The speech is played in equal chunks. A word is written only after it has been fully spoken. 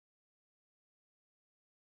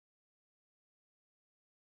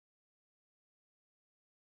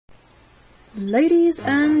Ladies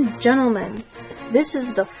and gentlemen, this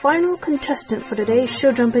is the final contestant for today's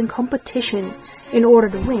show jumping competition. In order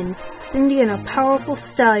to win, Cindy and her powerful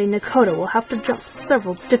stallion Nakota will have to jump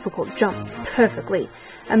several difficult jumps perfectly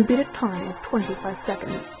and beat a time of 25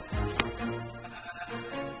 seconds.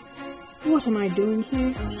 What am I doing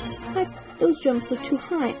here? Those jumps are too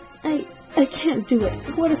high. I can't do it.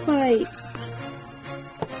 What if I...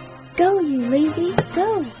 Go, you lazy,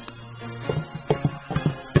 go!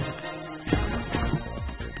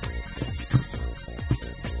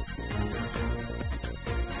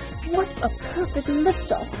 What a perfect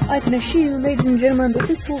liftoff! I can assure you, ladies and gentlemen, that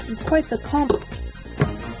this horse is quite the comp...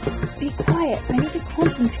 Be quiet, I need to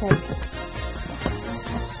concentrate.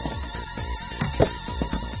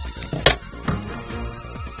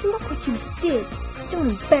 Look what you did! Don't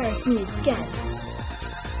embarrass me again!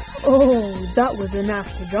 Oh, that was a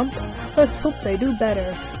nasty jump. Let's hope they do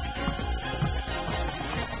better.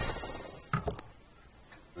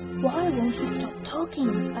 Why won't you stop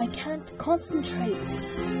talking? I can't concentrate.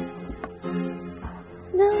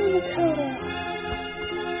 No, Nakota.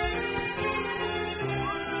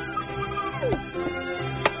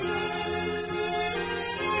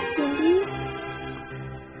 Cindy?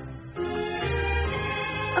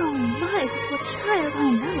 Oh my, what child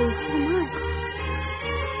I know. Oh my.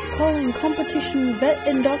 Calling competition vet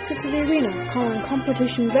and doctor to the arena. Calling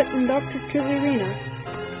competition vet and doctor to the arena.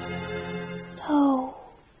 Oh.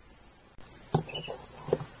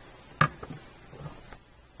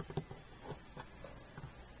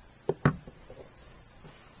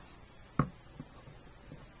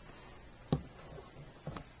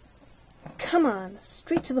 Come on,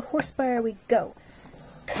 straight to the horse buyer we go.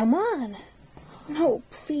 Come on. No,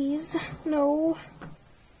 please, no.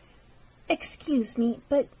 Excuse me,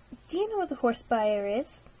 but do you know where the horse buyer is?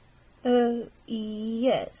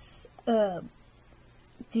 Yes. Do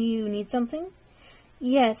you need something?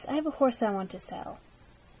 Yes, I have a horse I want to sell.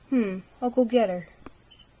 I'll go get her.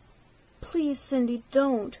 Please, Cindy,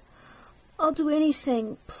 don't. I'll do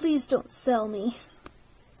anything. Please don't sell me.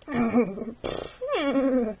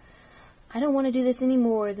 I don't want to do this any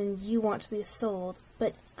more than you want to be sold,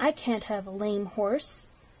 but I can't have a lame horse.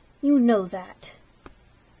 You know that.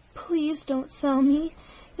 Please don't sell me.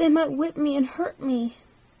 They might whip me and hurt me.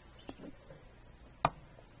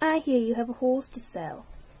 I hear you have a horse to sell.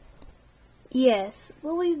 Yes,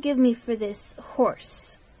 what will you give me for this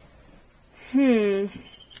horse? He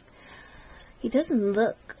doesn't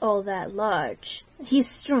look all that large. He's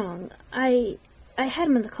strong. I had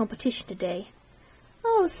him in the competition today.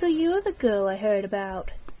 Oh, so you're the girl I heard about.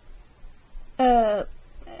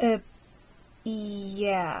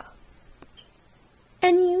 Yeah.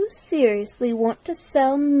 And you seriously want to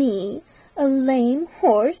sell me a lame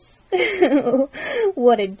horse?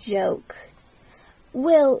 What a joke.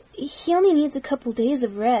 Well, he only needs a couple days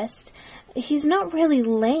of rest. He's not really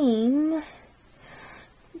lame.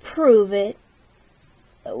 Prove it.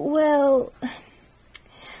 Well,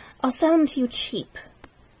 I'll sell him to you cheap.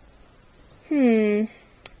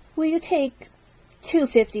 Will you take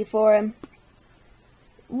 $2.50 for him?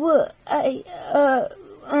 What?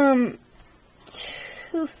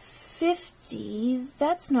 $2.50?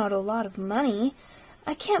 That's not a lot of money.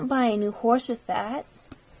 I can't buy a new horse with that.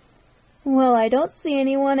 Well, I don't see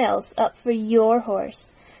anyone else up for your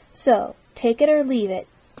horse. So, take it or leave it.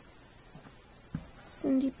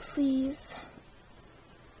 Cindy, please.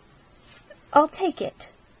 I'll take it.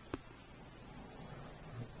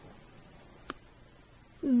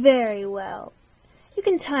 Very well. You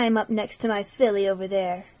can tie him up next to my filly over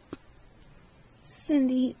there.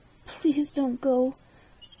 Cindy, please don't go.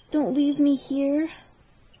 Don't leave me here.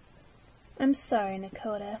 I'm sorry,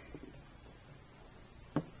 Nakota.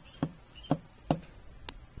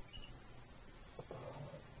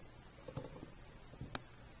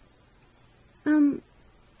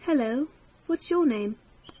 Hello. What's your name?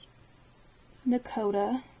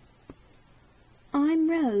 Nakota. I'm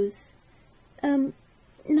Rose.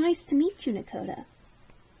 Nice to meet you, Nakota.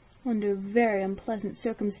 Under very unpleasant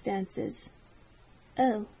circumstances.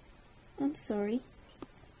 Oh, I'm sorry.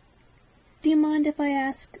 Do you mind if I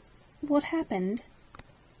ask what happened?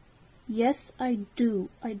 Yes, I do.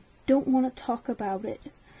 I don't want to talk about it.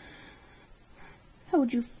 How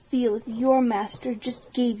would you feel if your master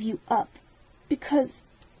just gave you up? Because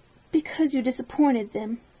you disappointed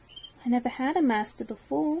them. I never had a master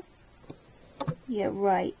before. Yeah,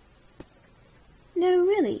 right. No,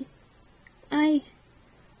 really. I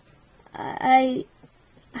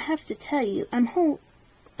have to tell you, I'm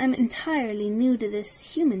entirely new to this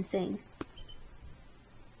human thing.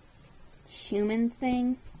 Human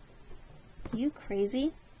thing? You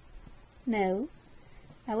crazy? No,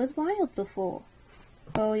 I was wild before.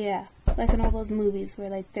 Oh yeah, like in all those movies where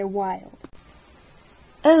like they're wild.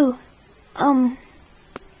 Oh,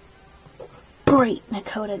 great,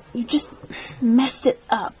 Nakota. You just messed it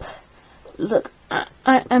up. Look,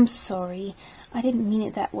 I'm sorry. I didn't mean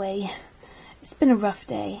it that way. It's been a rough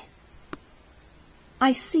day.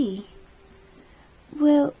 I see.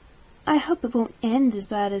 Well, I hope it won't end as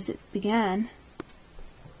bad as it began.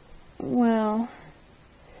 Well,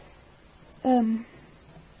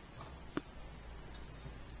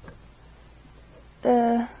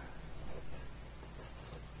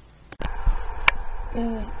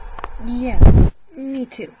 yeah, me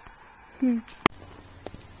too.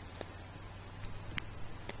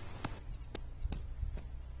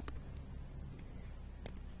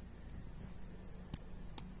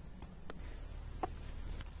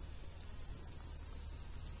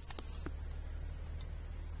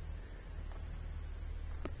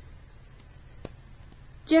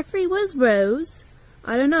 Jeffrey, was Rose?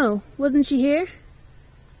 I don't know. Wasn't she here?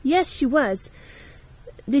 Yes, she was.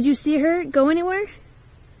 Did you see her go anywhere?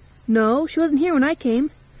 No, she wasn't here when I came.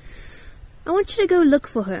 I want you to go look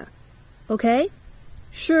for her. Okay?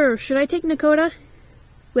 Sure. Should I take Nakota?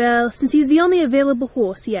 Well, since he's the only available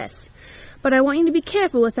horse, yes. But I want you to be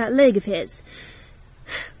careful with that leg of his.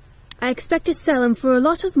 I expect to sell him for a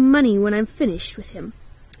lot of money when I'm finished with him.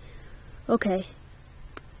 Okay.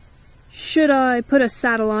 Should I put a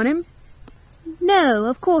saddle on him? No,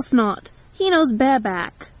 of course not. He knows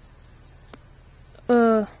bareback.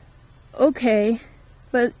 Okay.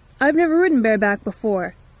 But I've never ridden bareback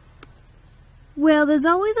before. Well, there's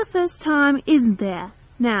always a first time, isn't there?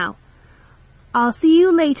 Now, I'll see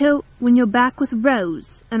you later when you're back with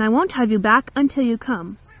Rose, and I won't have you back until you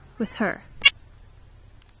come with her.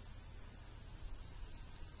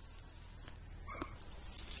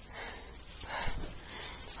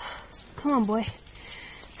 Come on, boy.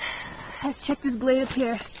 Let's check this glade up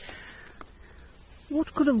here.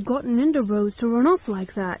 What could have gotten into Rose to run off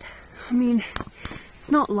like that? I mean, it's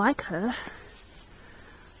not like her.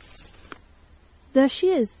 There she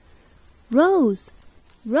is. Rose!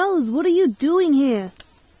 Rose, what are you doing here?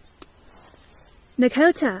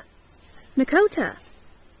 Nakota! Nakota!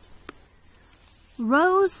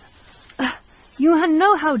 Rose? You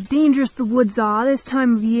know how dangerous the woods are this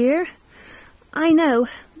time of year. I know,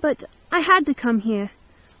 but I had to come here.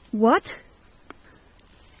 What?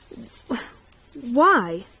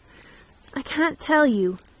 Why? I can't tell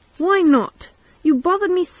you. Why not? You bothered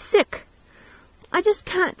me sick. I just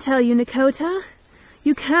can't tell you, Nakota.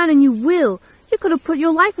 You can and you will. You could have put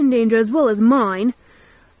your life in danger as well as mine.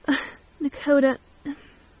 Nakota,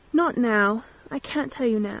 not now. I can't tell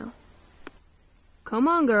you now. Come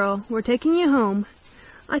on, girl. We're taking you home.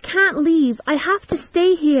 I can't leave. I have to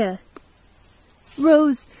stay here.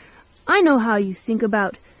 Rose, I know how you think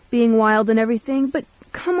about being wild and everything, but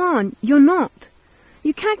come on, you're not.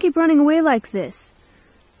 You can't keep running away like this.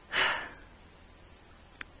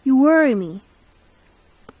 You worry me.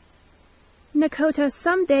 Nakota,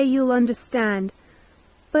 someday you'll understand,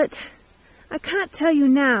 but I can't tell you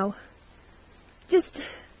now. Just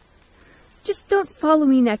don't follow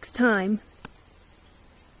me next time.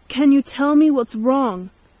 Can you tell me what's wrong?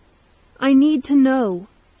 I need to know.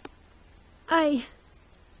 I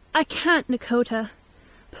can't, Nakota.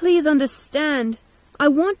 Please understand. I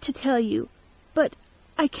want to tell you, but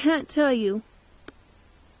I can't tell you.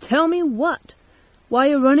 Tell me what? Why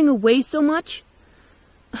you're running away so much?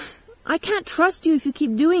 I can't trust you if you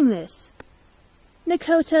keep doing this.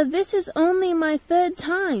 Nakota, this is only my 3rd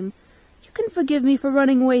time. You can forgive me for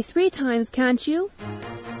running away 3 times, can't you?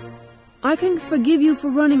 I can forgive you for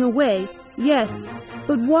running away, yes,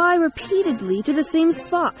 but why repeatedly to the same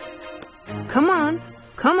spot? Come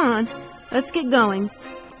on, let's get going.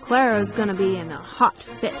 Clara's gonna be in a hot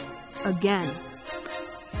fit again.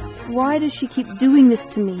 Why does she keep doing this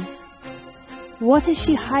to me? What is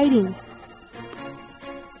she hiding?